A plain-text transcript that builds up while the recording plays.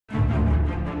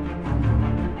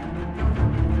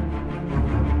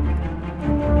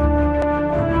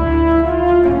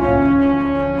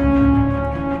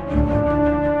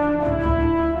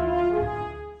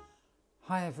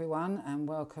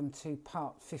welcome to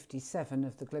part 57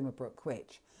 of the Glimmerbrook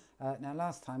Witch. Now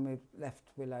last time we left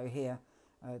Willow here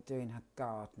doing her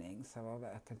gardening, so I'll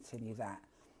let her continue that.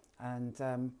 And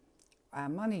our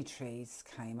money trees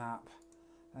came up,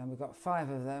 and we got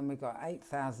 5 of them. We got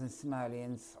 8,000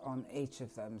 simoleons on each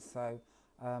of them, so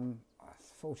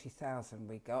 40,000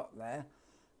 we got there,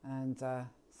 and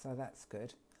so that's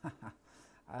good.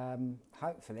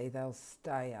 Hopefully they'll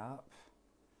stay up.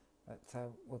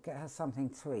 But we'll get her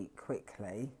something to eat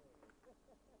quickly.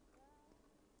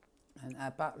 And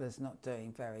our butler's not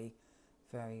doing very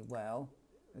well,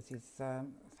 as his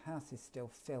house is still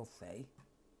filthy.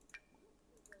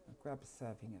 I'll grab a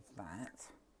serving of that.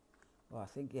 Well, I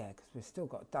think, yeah, because we've still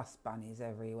got dust bunnies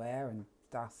everywhere and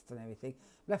dust and everything.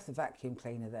 Left the vacuum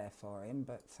cleaner there for him,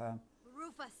 but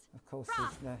Rufus, of course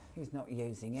he's not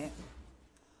using it.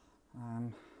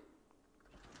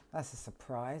 That's a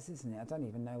surprise, isn't it? I don't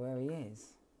even know where he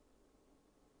is.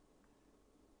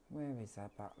 Where is our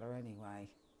butler anyway?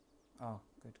 Oh,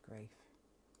 good grief.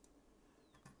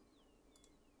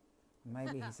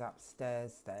 Maybe he's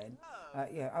upstairs then.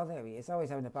 Yeah, oh, there he is. Oh, he's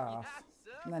having a bath.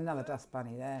 And another dust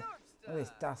bunny there. Oh,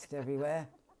 there's dust everywhere.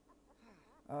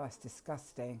 Oh, it's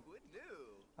disgusting.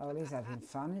 Oh, well, he's having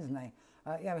fun, isn't he?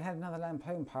 Yeah, we had another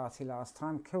lampoon party last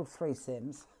time. Killed 3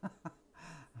 Sims.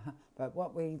 But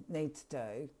what we need to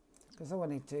do, because I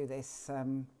want to do this,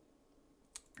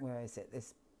 where is it?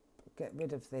 This, get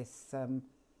rid of this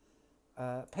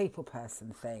people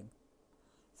person thing.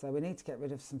 So we need to get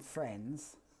rid of some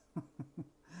friends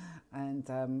and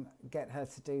get her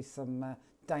to do some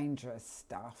dangerous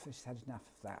stuff. She's had enough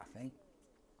of that, I think.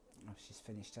 Oh, she's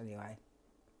finished anyway.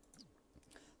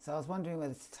 So I was wondering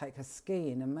whether to take her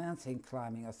skiing and mountain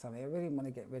climbing or something. I really want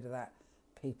to get rid of that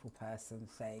people person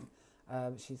thing.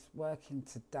 She's working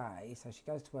today, so she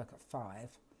goes to work at 5.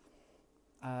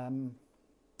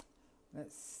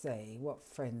 Let's see, what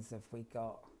friends have we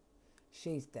got?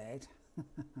 She's dead.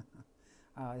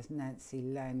 Oh, there's Nancy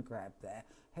Landgrab there.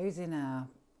 Who's in our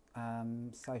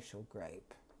social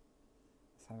group?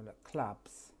 Let's have a look.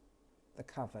 Clubs, the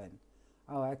coven.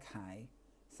 Oh, okay.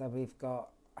 So we've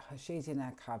got, she's in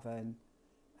our coven,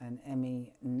 and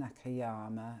Emmy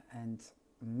Nakayama and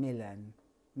Millen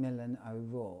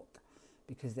O'Rourke,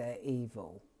 because they're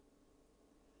evil.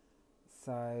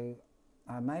 So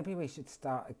maybe we should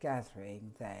start a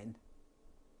gathering then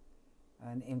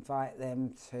and invite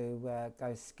them to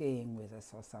go skiing with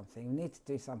us or something. We need to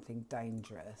do something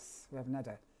dangerous. We haven't had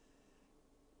a...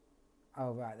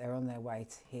 Oh, right, they're on their way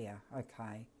to here.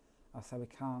 Okay. Oh, so we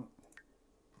can't...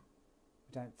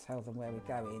 We don't tell them where we're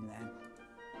going then.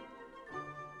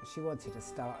 She wanted to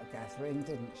start a gathering,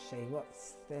 didn't she?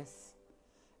 What's this?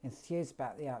 Enthused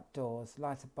about the outdoors,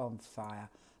 light a bonfire.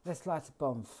 Let's light a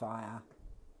bonfire.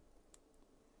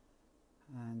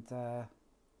 And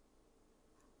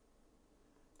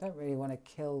don't really want to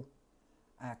kill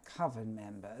our coven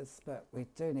members, but we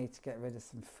do need to get rid of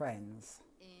some friends.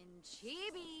 in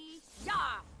Chibi,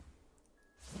 yeah.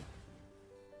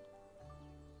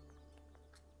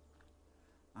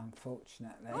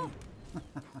 Unfortunately.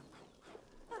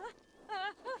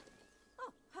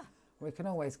 We can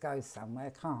always go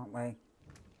somewhere, can't we?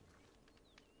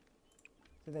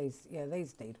 So these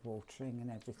need watering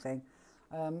and everything.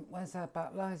 Where's our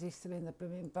butler? Is he still in the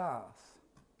blooming bath?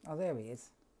 Oh, there he is.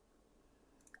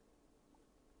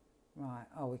 Right,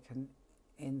 oh, we can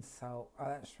insult. Oh,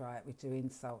 that's right, we do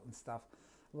insult and stuff.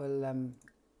 Well,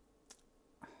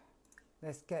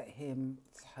 let's get him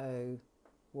to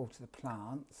water the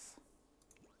plants.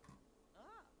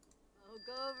 Oh,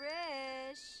 go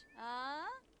Rish, huh?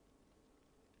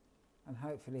 And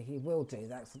hopefully he will do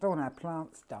that, because I don't want our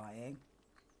plants dying.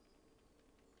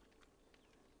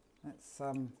 Let's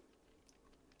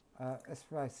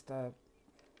roast a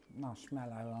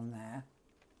marshmallow on there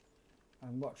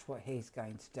and watch what he's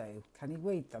going to do. Can he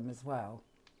weed them as well?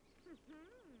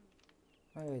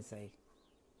 Where is he?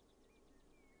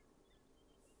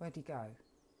 Where'd he go?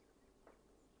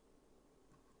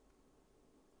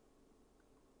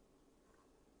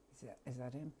 Is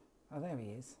that him? Oh, there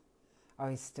he is. Oh,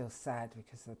 he's still sad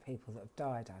because of the people that have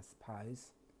died, I suppose.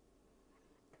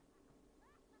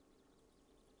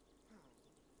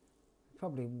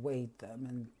 Probably weed them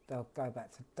and they'll go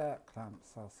back to dirt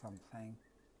clumps or something.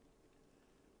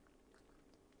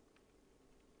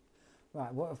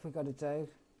 Right, what have we got to do?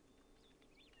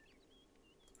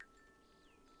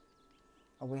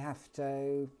 Oh, we have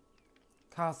to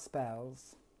cast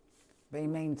spells, be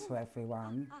mean to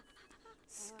everyone,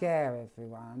 scare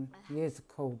everyone, use a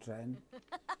cauldron,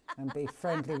 and be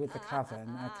friendly with the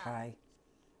coven, okay?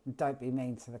 And don't be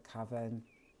mean to the coven,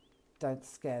 don't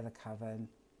scare the coven,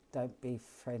 don't be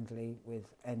friendly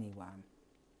with anyone.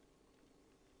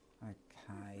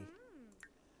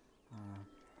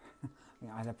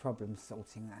 I had a problem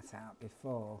sorting that out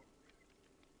before.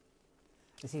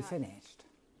 Is he finished?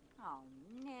 Oh,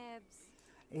 nibs.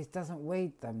 He doesn't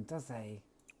weed them, does he?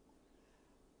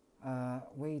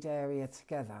 Weed area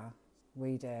together.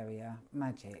 Weed area.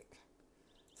 Magic.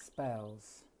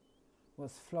 Spells.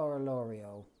 What's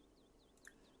Floralorial?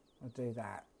 I'll do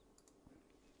that.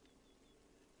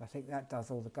 I think that does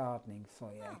all the gardening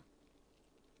for you.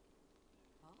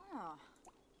 Oh.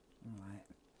 Alright.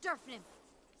 Durfnim.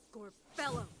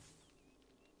 Gorbello.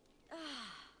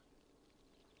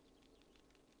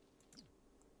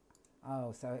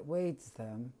 Oh, so it weeds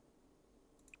them.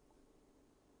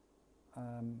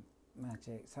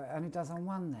 Magic. So it only does on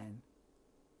one then.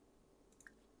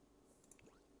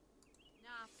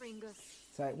 Nah, Fringus.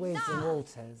 So it weeds and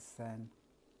waters then.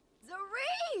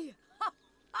 Zaree!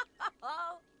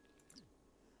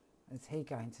 Is he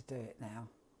going to do it now?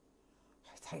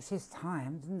 It takes his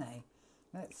time, doesn't he?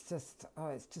 Let's just,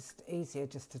 it's just easier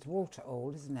just to water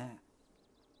all, isn't it?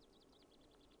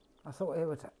 I thought it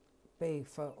would be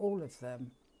for all of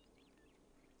them.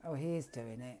 Oh, he is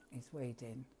doing it. He's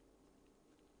weeding.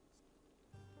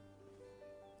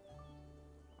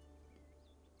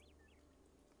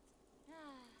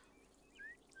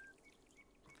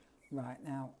 Right,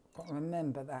 now, got to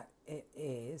remember that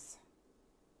it's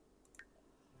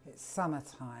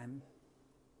summertime.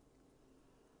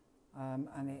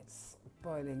 And it's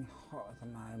boiling hot at the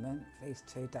moment, these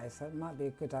 2 days, so it might be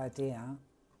a good idea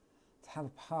to have a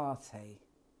party.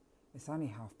 It's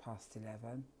only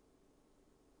 11:30.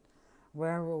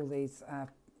 Where are all these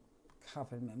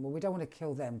coven men? Well, we don't want to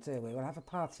kill them, do we? We'll have a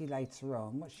party later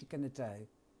on. What's she going to do?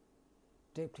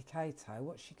 Duplicato?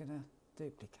 What's she going to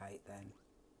duplicate then?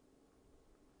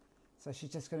 So she's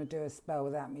just going to do a spell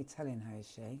without me telling her, is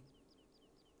she?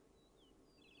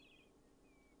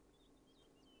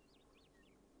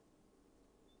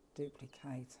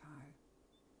 Duplicato.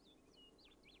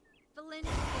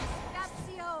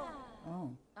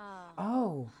 Oh.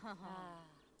 Oh.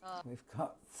 We've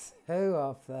got 2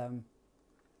 of them.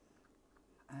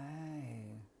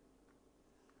 Oh.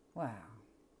 Wow.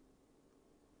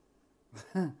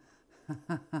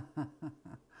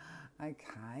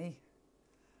 Okay.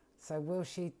 So will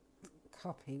she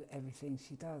copy everything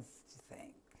she does, do you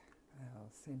think?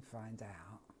 We'll soon find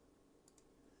out.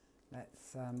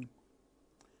 Let's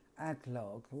add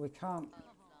log. We can't.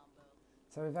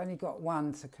 So we've only got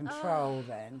 1 to control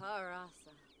then.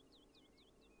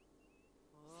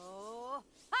 Oh,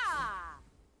 ha!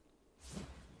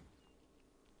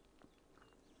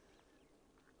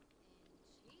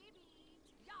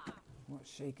 What's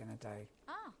she going to do?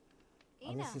 Ah,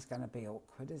 Oh, this is going to be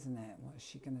awkward, isn't it? What is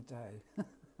she going to do?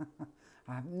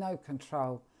 I have no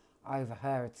control over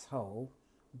her at all.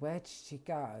 Where did she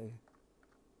go?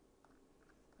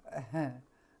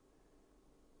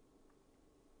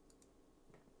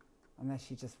 Unless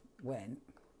she just went.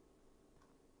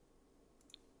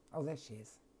 Oh, there she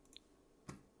is.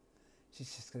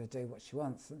 She's just going to do what she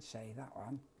wants, isn't she? That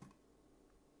one.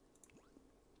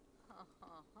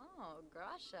 Oh,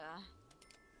 Grasha.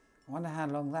 I wonder how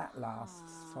long that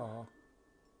lasts for.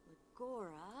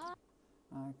 Gora.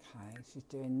 Okay, she's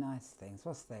doing nice things.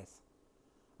 What's this?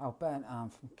 Oh, burnt arm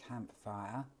from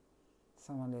campfire.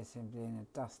 Someone lives in a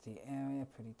dusty area,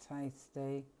 pretty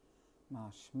tasty.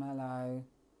 Marshmallow.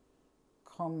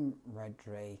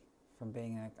 Camaraderie from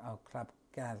being in a club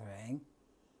gathering.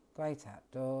 Great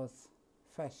outdoors.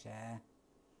 Fresh air.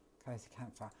 Cozy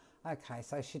campfire. Okay,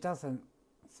 so she doesn't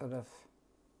sort of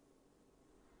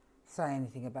say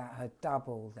anything about her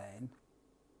double then.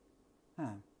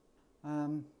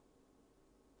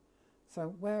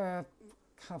 So where are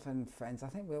coven friends? I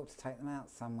think we ought to take them out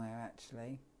somewhere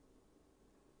actually.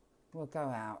 We'll go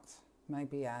out.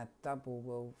 Maybe our double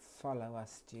will follow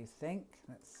us, do you think?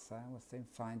 We'll soon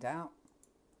find out.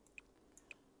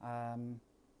 Where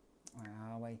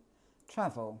are we?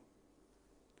 Travel.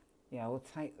 Yeah, we'll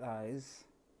take those.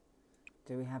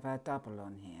 Do we have our double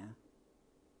on here?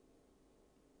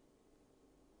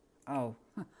 Oh,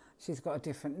 she's got a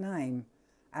different name.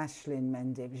 Ashlyn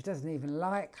Mendip. She doesn't even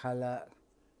like her look.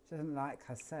 She doesn't like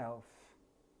herself.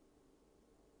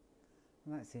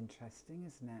 Well, that's interesting,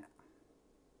 isn't it?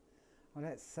 Well,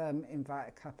 let's invite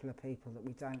a couple of people that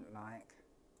we don't like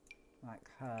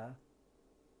her.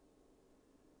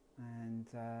 And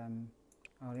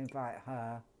I'll invite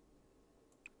her.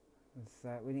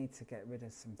 We need to get rid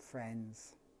of some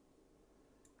friends.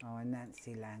 Oh, and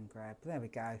Nancy Landgrab. There we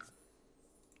go.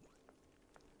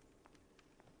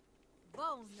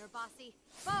 Bo, Nerbasi.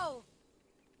 Bo!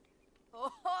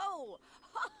 Oh ho!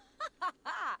 Ha ha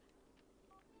ha!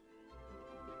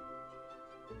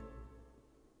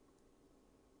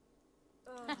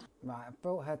 Right, I've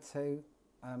brought her to,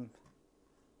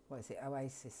 what is it,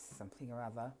 Oasis something or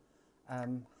other.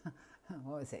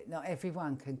 What is it? Not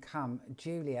everyone can come.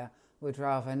 Julia would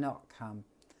rather not come.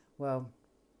 Well,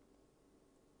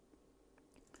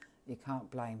 you can't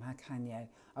blame her, can you?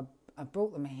 I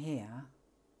brought them here.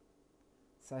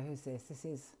 So who's this?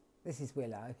 This is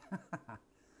Willow.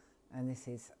 And this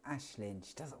is Ashlyn.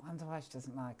 She doesn't wonder why she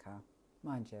doesn't like her.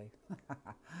 Mind you.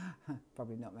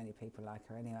 Probably not many people like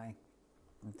her anyway.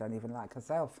 Don't even like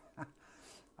herself.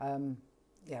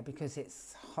 Yeah, because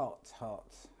it's hot.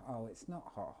 Oh, it's not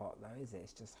hot though, is it?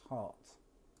 It's just hot.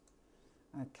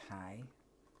 Okay.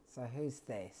 So who's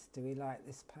this? Do we like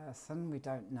this person? We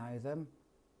don't know them.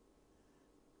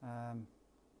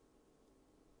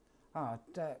 Oh,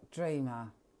 Dirk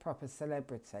Dreamer. Proper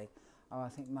celebrity. Oh, I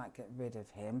think we might get rid of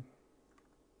him.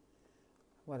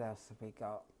 What else have we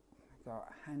got? We've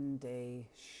got Handy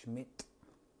Schmidt.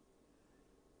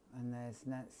 And there's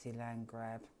Nancy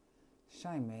Landgrab.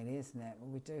 Shame really, isn't it? Well,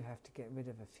 we do have to get rid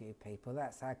of a few people.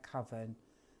 That's our coven.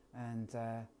 And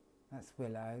that's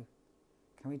Willow.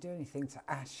 Can we do anything to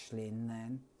Ashlyn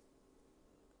then?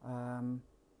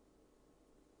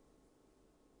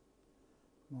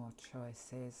 More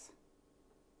choices.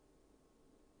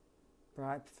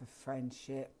 Bribe for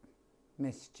friendship.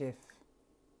 Mischief.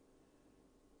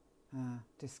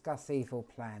 Discuss evil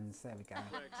plans. There we go.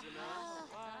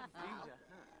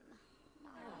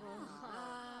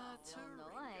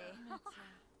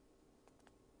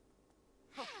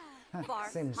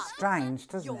 Seems strange,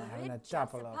 doesn't it, having a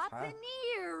double of her?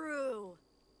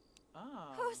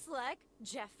 Huslek,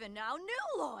 Jeffinow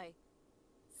Nuloy.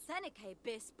 Seneca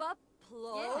Bispa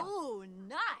Plo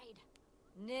Nide.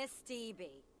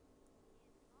 Nistibi.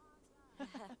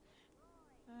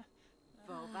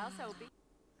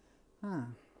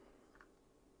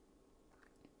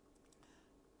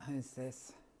 Who's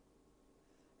this?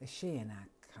 Is she in our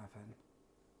coven?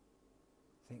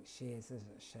 I think she is,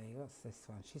 isn't she? What's this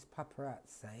one? She's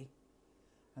paparazzi.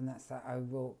 And that's that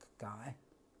O'Rourke guy.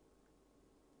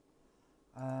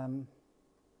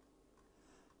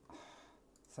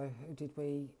 So who did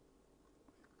we...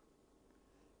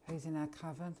 Who's in our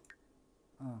coven?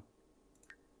 Oh.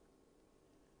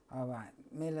 All right.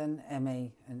 Millen,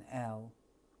 Emmy and Elle.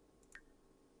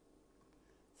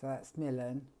 So that's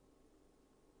Millen,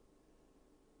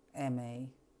 Emmy,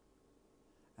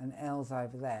 and Elle's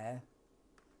over there.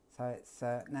 So it's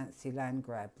Nancy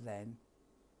Landgrab then.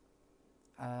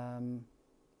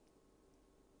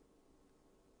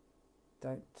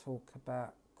 Don't talk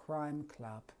about Crime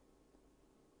Club.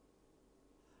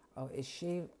 Oh, is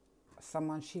she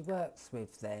someone she works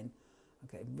with then? I'm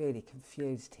getting really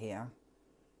confused here.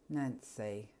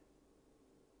 Nancy.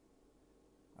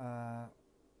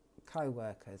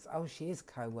 Co-workers. Oh, she is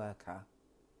co-worker.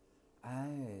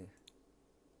 Oh.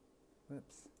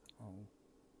 Whoops. Oh.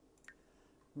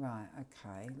 Right,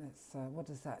 okay. Let's, what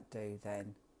does that do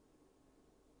then?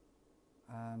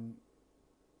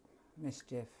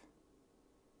 Mischief.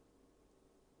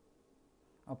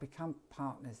 I'll become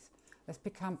partners. Let's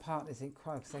become partners in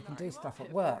crime because they can do stuff at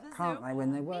work, can't they,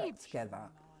 when they work together?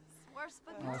 Oh,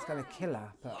 I was going to kill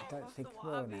her, but I don't think I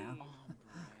will now.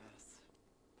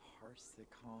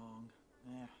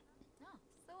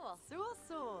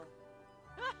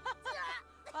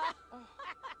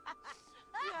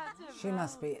 She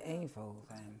must be evil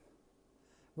then.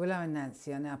 Willow and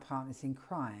Nancy are now partners in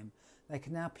crime. They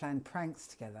can now plan pranks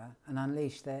together and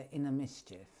unleash their inner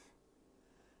mischief.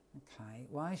 Okay,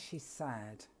 why is she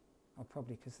sad? Oh,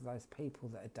 probably because of those people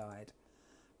that had died.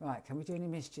 Right, can we do any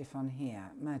mischief on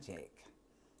here? Magic,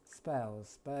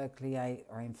 spells, burgliate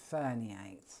or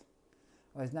inferniate.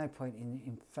 Well, there's no point in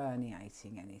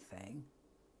inferniating anything.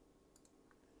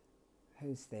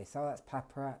 Who's this? Oh, that's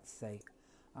paparazzi.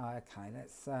 Oh, okay,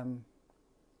 let's,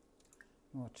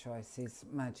 more choices.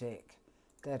 Magic,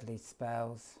 deadly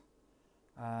spells.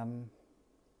 Oh,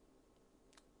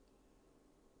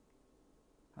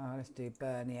 let's do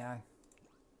Bernio.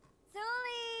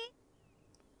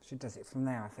 She does it from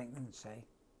there, I think, doesn't she?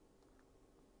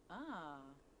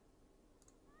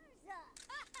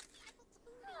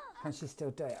 Can she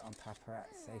still do it on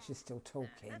paparazzi? She's still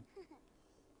talking.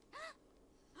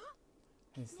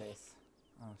 Who's this?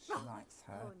 Oh, she likes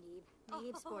her.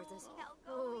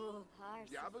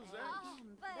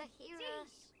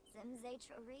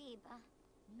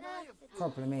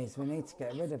 Problem is, we need to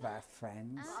get rid of our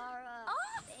friends.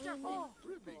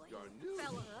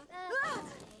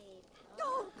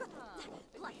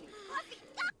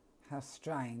 How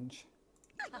strange.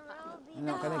 They're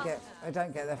not going to get, they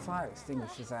don't get their fire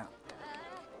extinguishers out.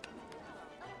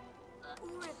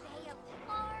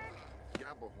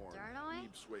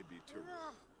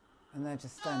 And they're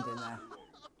just standing there.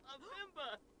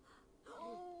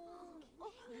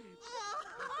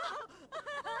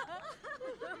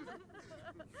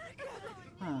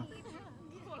 Huh.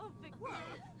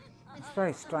 It's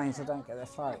very strange I don't get the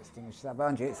fire extinguisher. That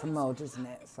behind you, it's a mod, isn't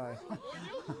it? So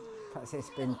perhaps it's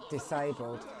been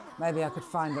disabled. Maybe I could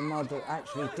find a mod that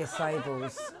actually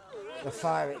disables the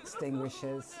fire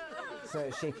extinguishers so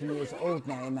that she can use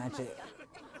ordinary magic.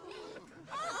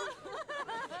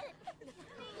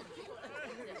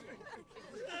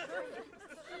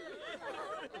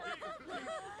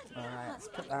 Alright, let's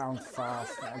put that on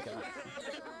fast.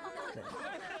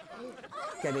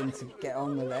 Get him to get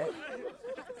on with it.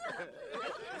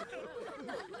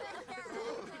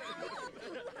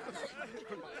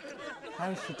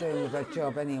 How's she doing with her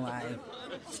job anyway?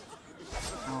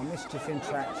 Oh, mischief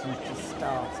interactions just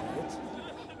started.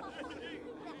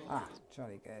 Ah,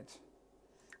 jolly good.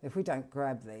 If we don't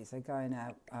grab these, they're going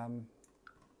out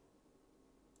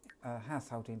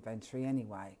household inventory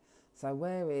anyway. So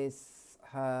where is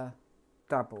her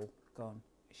double gone?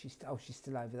 She's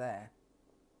still over there.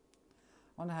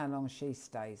 I wonder how long she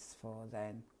stays for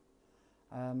then.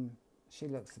 She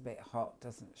looks a bit hot,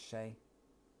 doesn't she?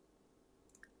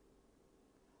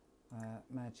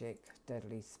 Magic,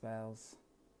 deadly spells,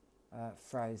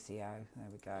 Frozio, there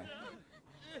we go.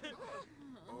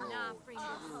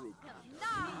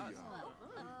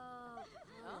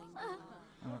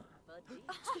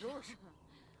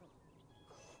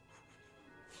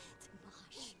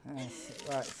 Yes, it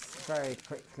works very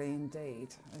quickly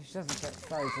indeed. She doesn't get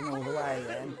frozen all the way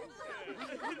then.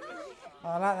 Oh,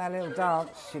 I like that little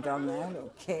dance she done there, a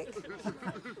little kick.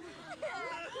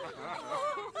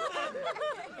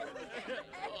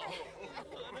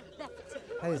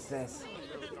 Who's this?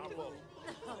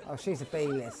 Oh, she's a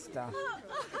B-lister.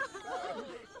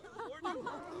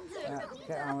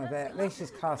 Get on with it. At least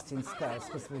she's casting spells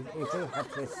because we do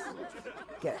have this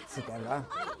get-together.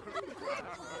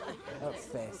 What's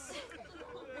this?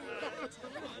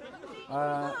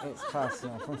 It's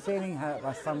personal. From feeling hurt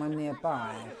by someone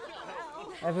nearby.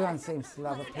 Everyone seems to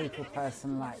love a people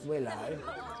person like Willow.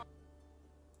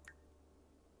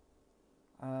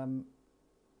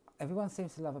 Everyone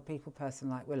seems to love a people person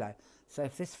like Willow. So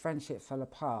if this friendship fell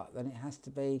apart, then it has to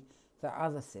be the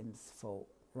other Sim's fault,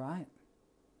 right?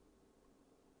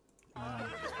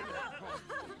 And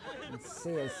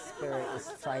Sia's spirit is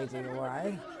fading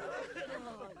away.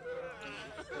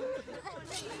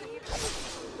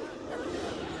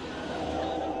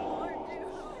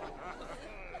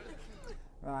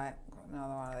 Right, got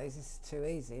another one of these. This is too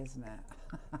easy, isn't it?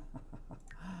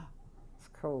 It's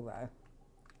cool though.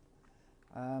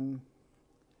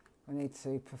 We need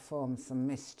to perform some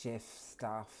mischief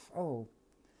stuff. Oh,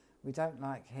 we don't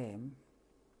like him.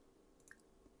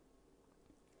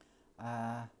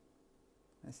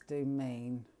 Let's do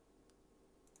mean.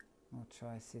 More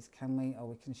choices. Can we? Oh,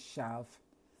 we can shove.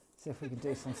 See if we can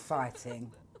do some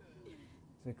fighting.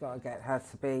 So we've got to get her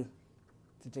to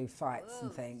do fights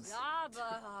and things.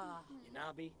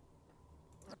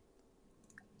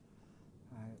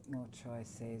 Right, more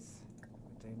choices.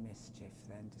 We'll do mischief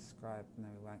then. Describe. No,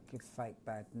 we won't. Give fake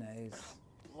bad news.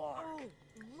 Oh,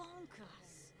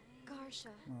 Lonkas.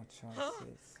 Garsha. More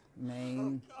choices.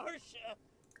 Mean. Garsha.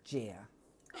 Gia.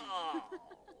 Oh,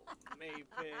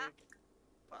 Maypick.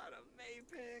 But a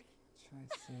Maypick.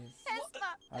 Choices.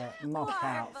 Mock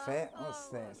outfit. What's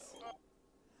this?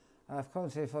 I've come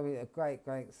to probably a great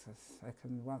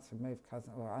second once removed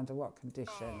cousin. Or under what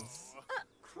conditions?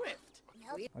 Crift.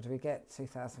 What do we get?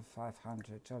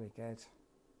 2,500. Jolly good.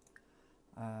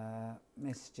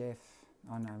 Mischief.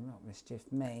 Oh no, not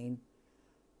mischief. Mean.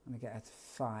 I'm going to get her to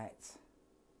fight.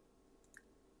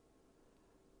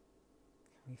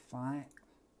 Can we fight?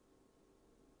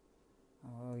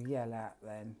 Oh, yell out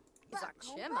then.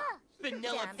 Zakshima.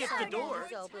 Vanilla Picador.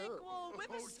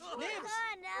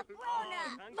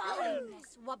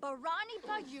 Valinus. Wabarani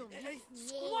Bayun.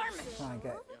 Squirmish. Try and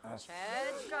get a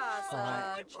Chedgasa.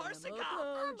 Parsica.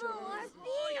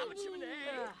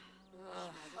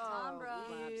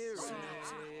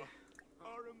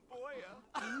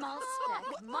 Malspec.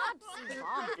 Mobsy.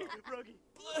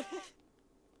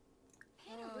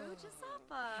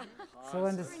 So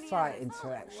when does fight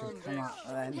interaction come up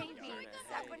then?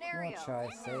 More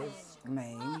choices.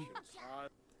 Mean.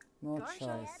 More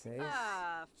choices.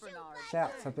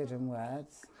 Shout forbidden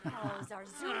words.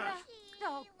 Zarzuna.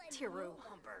 Dog. Tiru.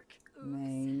 Humberg.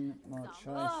 Mean. More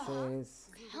choices.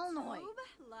 Helnoy.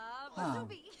 Oh.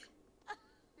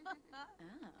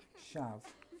 Shove.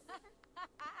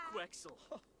 Quexel.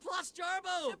 Plus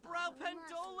Jarbo. Shipro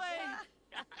Pendole.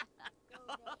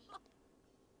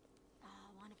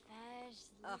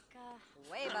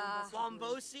 Weba.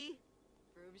 Wombosi?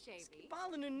 Rube Shapey.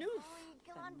 Balinanoof.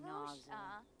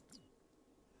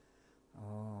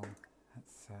 Oh,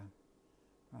 that's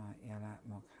right. Yeah, that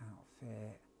mock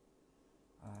outfit.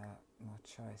 More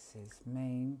choices.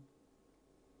 Mean.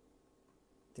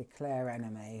 Declare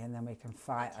enemy, and then we can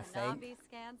fight. I think.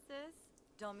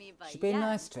 Should be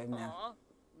nice to him now.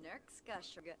 There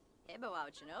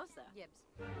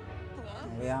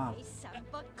we are.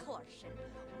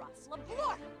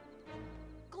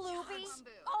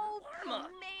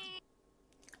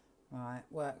 Right,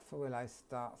 work for Willow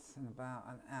starts in about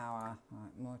an hour.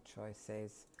 Right, more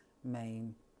choices.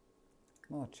 Mean.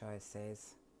 More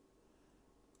choices.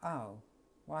 Oh,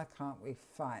 why can't we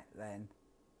fight then?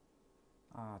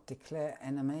 Oh, declare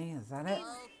enemy, is that it?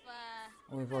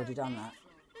 Oh, we've already done that.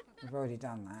 We've already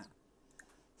done that.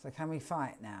 So can we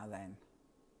fight now then?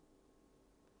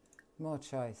 More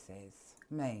choices.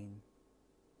 Mean.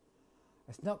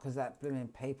 It's not because that blooming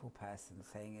people person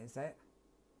thing, is it?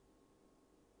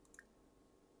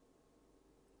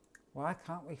 Why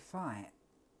can't we fight?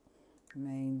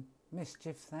 Mean.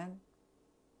 Mischief then.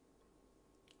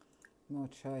 More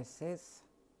choices.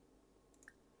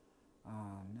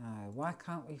 Oh no, why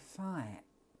can't we fight?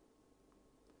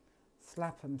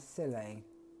 Slap 'em silly.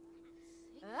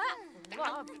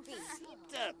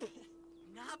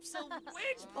 Nopsa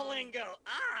Witch Palingo!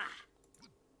 Ah!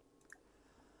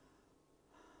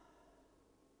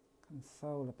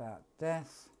 Console about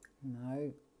death.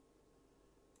 No.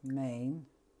 Mean.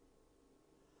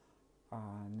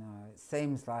 Oh no, it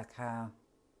seems like our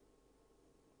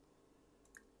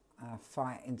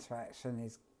fight interaction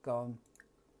is gone.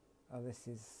 Oh, this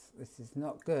is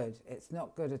not good. It's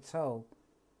not good at all.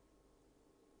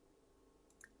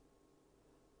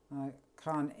 I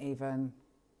can't even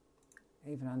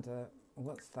under,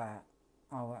 what's that?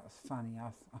 Oh, that was funny.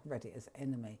 I read it as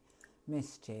enemy.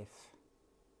 Mischief.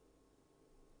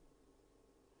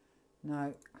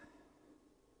 No.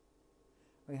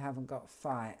 We haven't got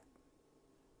fight.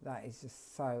 That is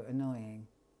just so annoying.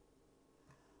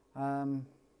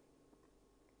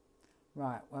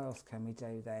 Right, what else can we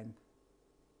do then?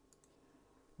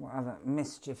 What other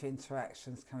mischief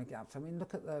interactions can we get up to? I mean,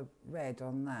 look at the red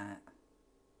on that.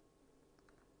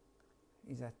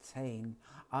 He's a teen.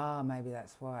 Ah, maybe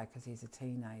that's why, because he's a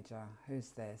teenager.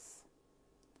 Who's this?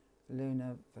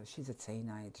 Luna, but she's a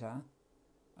teenager.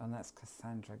 And that's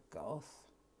Cassandra Goth,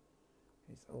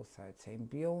 who's also a teen.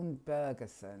 Bjorn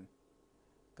Bergerson,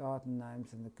 Garden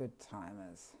Gnomes and the Good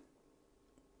Timers.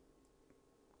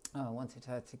 Oh, I wanted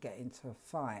her to get into a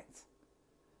fight.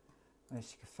 Where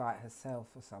she could fight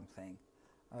herself or something.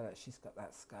 Oh, look, she's got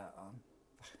that skirt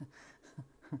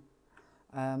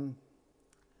on.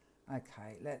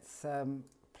 Okay, let's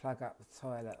plug up the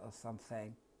toilet or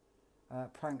something.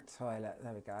 Prank toilet,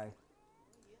 there we go.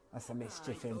 That's a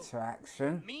mischief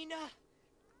interaction. Mina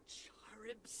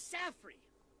Charib Safri.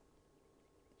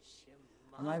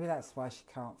 And maybe that's why she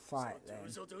can't fight then.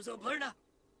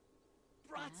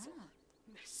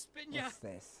 What's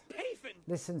this?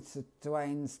 Listen to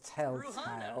Dwayne's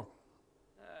telltale.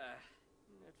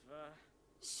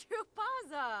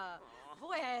 Chupaza!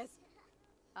 Pues.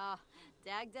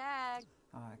 Dag.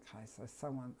 Oh, okay, so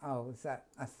someone, oh,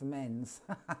 that's the men's.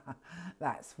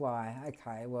 That's why.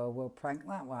 Okay, well, we'll prank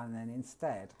that one then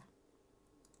instead.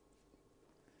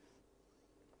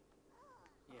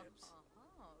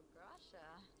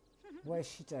 What is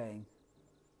she doing?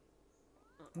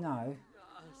 No,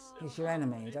 he's your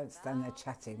enemy. Don't stand there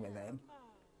chatting with him.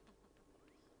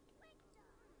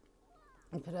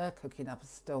 Look at her cooking up a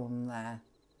storm there.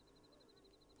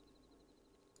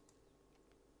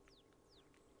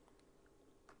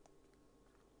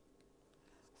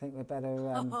 I think we better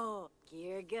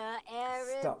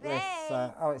stop this.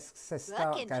 Oh, it says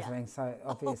start gathering, so it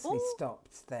obviously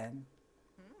stopped then.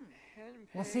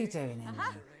 What's he doing in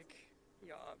there?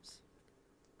 Yobs.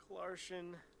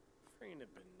 Clarshin. Frena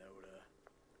Benoda.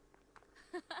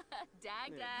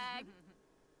 Dag.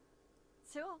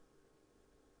 So.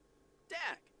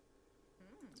 Dag.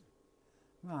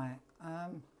 Right,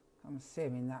 I'm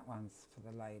assuming that one's for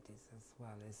the ladies as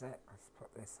well, is it? Let's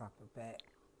put this up a bit.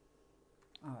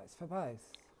 Oh, it's for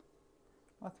both.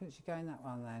 Why couldn't she go in that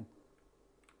one then?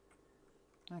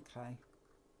 Okay.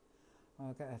 Well,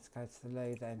 I'll get her to go to the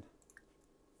loo then.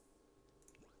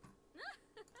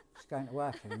 She's going to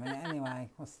work in a minute anyway.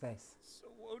 What's this?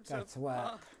 Go to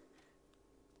work.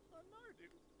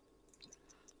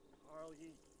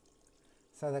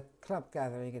 So the club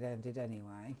gathering had ended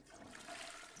anyway.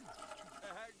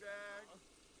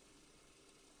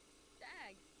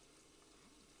 Dag.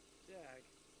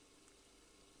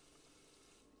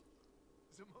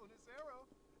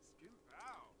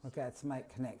 We'll get her to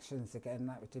make connections again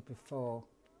like we did before.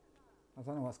 I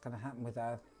don't know what's going to happen with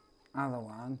her other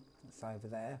one that's over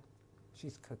there.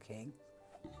 She's cooking.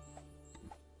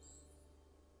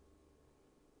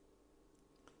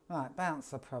 Right,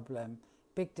 bouncer problem.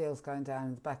 Big deal's going down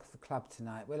in the back of the club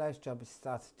tonight. Willow's job is to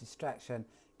start a distraction,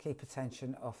 keep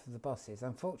attention off of the bosses.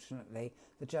 Unfortunately,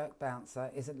 the jerk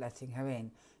bouncer isn't letting her in.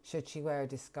 Should she wear a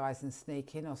disguise and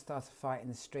sneak in or start a fight in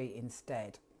the street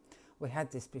instead? We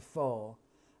had this before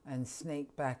and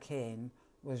sneak back in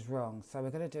was wrong. So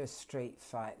we're going to do a street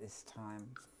fight this time.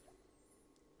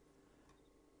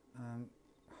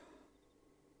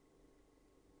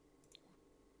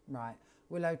 Right.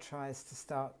 Willow tries to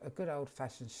start a good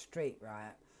old-fashioned street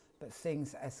riot, but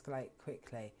things escalate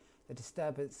quickly. The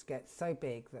disturbance gets so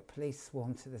big that police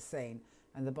swarm to the scene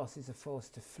and the bosses are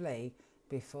forced to flee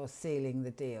before sealing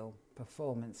the deal.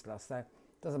 Performance loss. So it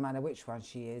doesn't matter which one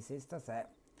she uses, does it?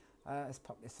 Let's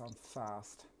pop this on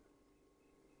fast.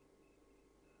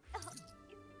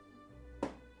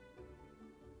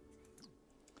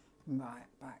 Right,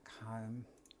 back home.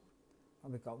 Oh,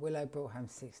 we've got Willow brought home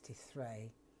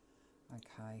 63.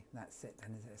 Okay, that's it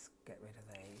then. Let's get rid of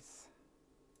these.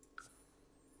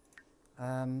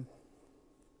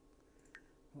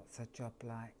 What's her job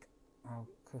like? Oh,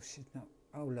 of course she's not.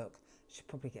 Oh, look, she'll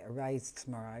probably get a raise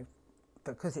tomorrow.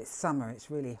 But because it's summer, it's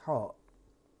really hot.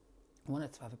 I want her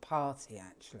to have a party,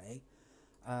 actually.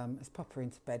 Let's pop her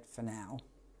into bed for now.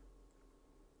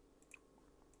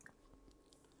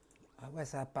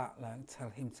 Where's our butler? And tell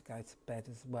him to go to bed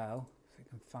as well, if we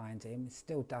can find him. There's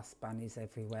still dust bunnies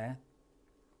everywhere.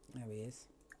 There he is.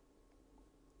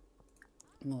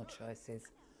 More choices.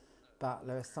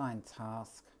 Butler, assigned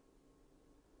task.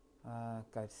 Go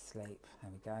to sleep.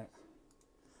 There we go.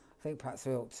 I think perhaps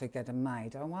we ought to get a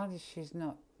maid. Oh, why is she's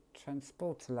not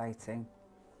transportulating?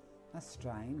 That's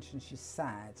strange. And she's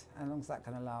sad. How long's that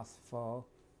going to last for?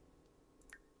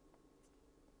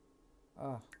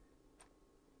 Oh.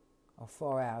 Oh,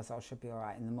 4 hours. I should be all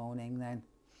right in the morning then.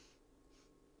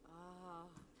 Oh,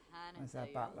 Where's our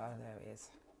butler? There he is.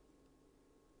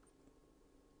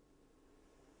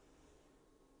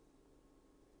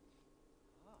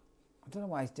 I don't know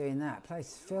why he's doing that. The place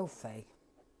is filthy.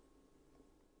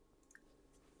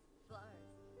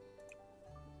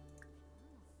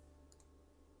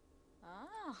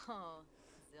 Oh,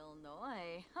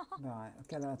 Illinois. Right, I'm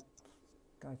gonna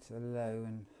go to the loo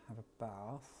and have a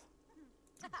bath.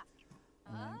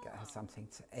 And then get her something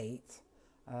to eat.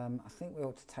 I think we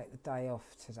ought to take the day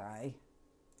off today.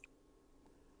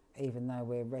 Even though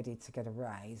we're ready to get a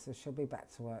raise. So she'll be back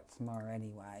to work tomorrow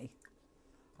anyway.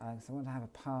 So I want to have a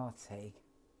party.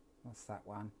 What's that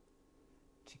one?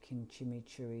 Chicken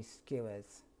chimichurri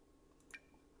skewers.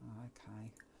 Oh,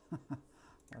 okay.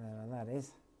 Whatever that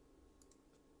is.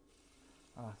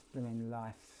 Oh, blooming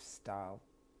lifestyle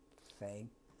thing.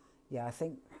 Yeah, I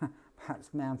think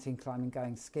perhaps mountain climbing,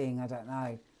 going skiing, I don't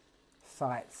know.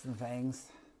 Fights and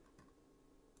things.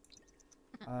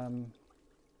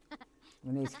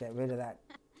 We need to get rid of that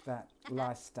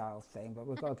lifestyle thing, but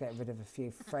we've got to get rid of a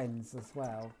few friends as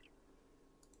well.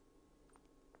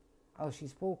 Oh,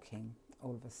 she's walking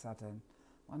all of a sudden.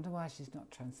 Wonder why she's not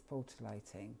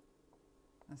transportulating.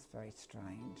 That's very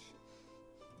strange.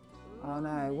 Oh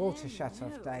no, water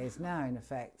shut-off day is now in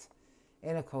effect.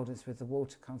 In accordance with the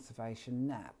water conservation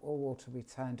NAP, all water will be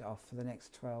turned off for the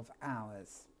next 12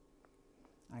 hours.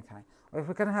 Okay, well, if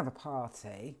we're going to have a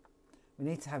party, we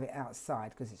need to have it outside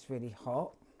because it's really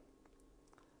hot.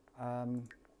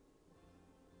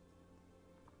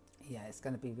 Yeah, it's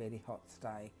going to be really hot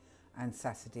today and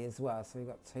Saturday as well. So we've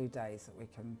got 2 days that we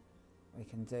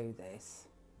can do this.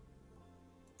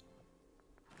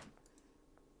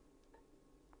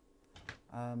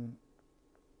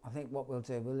 I think what we'll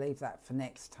do, we'll leave that for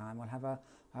next time. We'll have a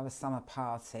summer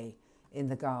party in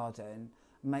the garden.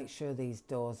 Make sure these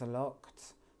doors are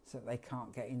locked so that they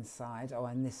can't get inside. Oh,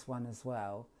 and this one as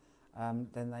well.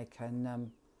 Then they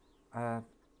can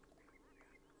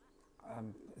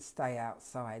stay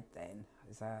outside then.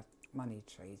 There's our money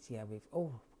trees. Yeah, we've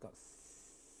got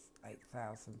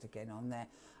 8,000 again on there.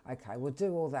 Okay, we'll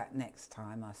do all that next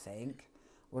time, I think.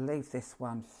 We'll leave this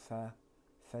one for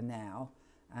now.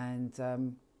 And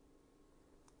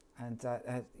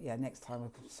yeah, next time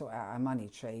we'll sort out our money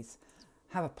trees.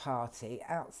 Have a party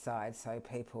outside so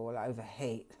people will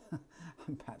overheat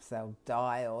and perhaps they'll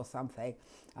die or something,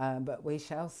 but we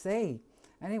shall see.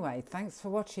 Anyway, thanks for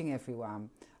watching, everyone.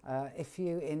 If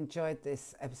you enjoyed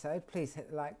this episode, please hit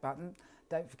the like button.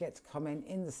 Don't forget to comment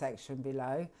in the section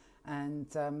below, and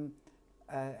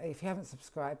if you haven't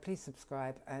subscribed, please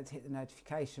subscribe and hit the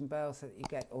notification bell so that you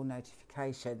get all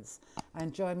notifications.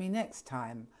 And join me next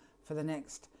time for the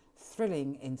next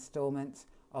thrilling instalment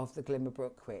of the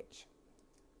Glimmerbrook Witch.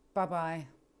 Bye bye.